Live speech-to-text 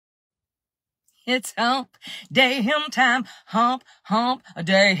It's hump day hymn time. Hump, hump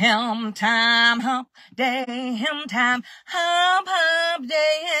day hymn time. Hump day hymn time. Hump, hump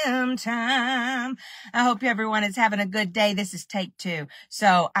day hymn time. I hope everyone is having a good day. This is take 2.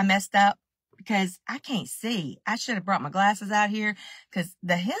 So I messed up because I can't see. I should have brought my glasses out here because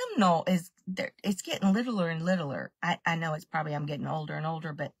the hymnal is there. It's getting littler and littler. I know it's probably I'm getting older and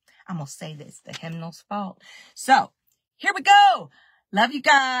older, but I'm going to say this, the hymnal's fault. So here we go. Love you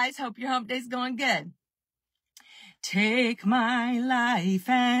guys. Hope your hump day's going good. Take my life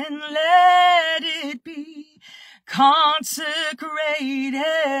and let it be consecrated,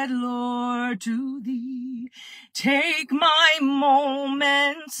 Lord, to thee. Take my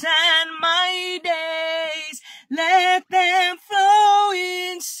moments and my days, let them flow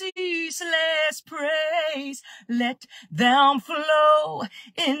in ceaseless praise. Let them flow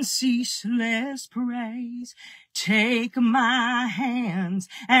in ceaseless praise. Take my hands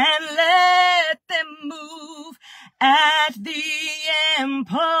and let them move at the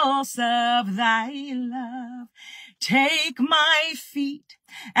impulse of thy love. Take my feet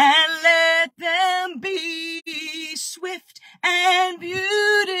and let them be swift and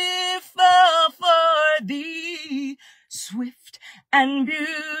beautiful for thee. Swift and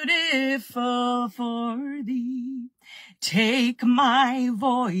beautiful for thee. Take my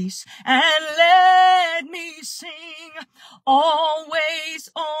voice and let me sing, always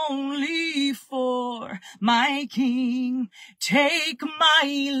only for my King. Take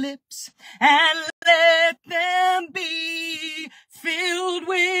my lips and let them be filled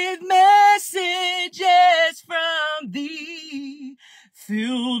with messages from thee.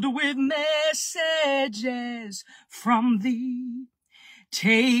 Filled with messages from thee.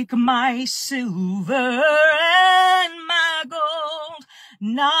 Take my silver and my gold,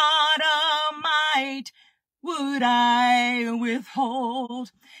 not a mite would I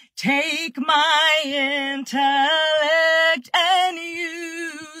withhold. Take my intellect and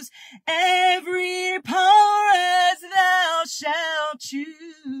use every power as thou shalt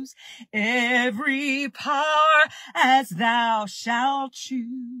choose. Every power as thou shalt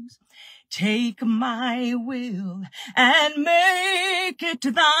choose. Take my will and make it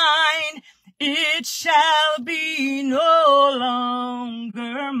thine. It shall be no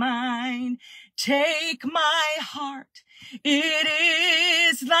longer mine. Take my heart, it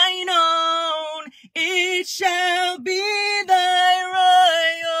is thine own. It shall be thy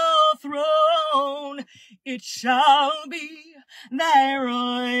royal throne. It shall be thy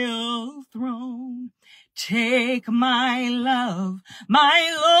royal throne. Take my love,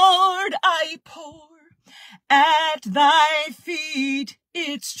 my Lord, I pour at thy feet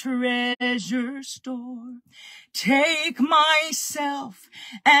its treasure store. Take myself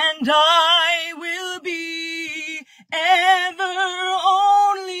and I will be ever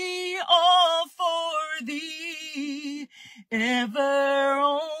only all for thee. Ever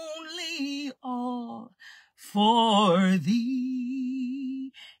only all for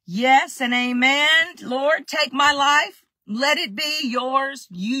thee. Yes and amen. Lord, take my life. Let it be yours.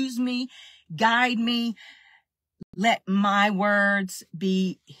 Use me. Guide me. Let my words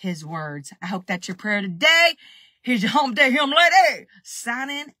be his words. I hope that's your prayer today. Here's your hump day hymn lady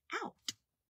signing out.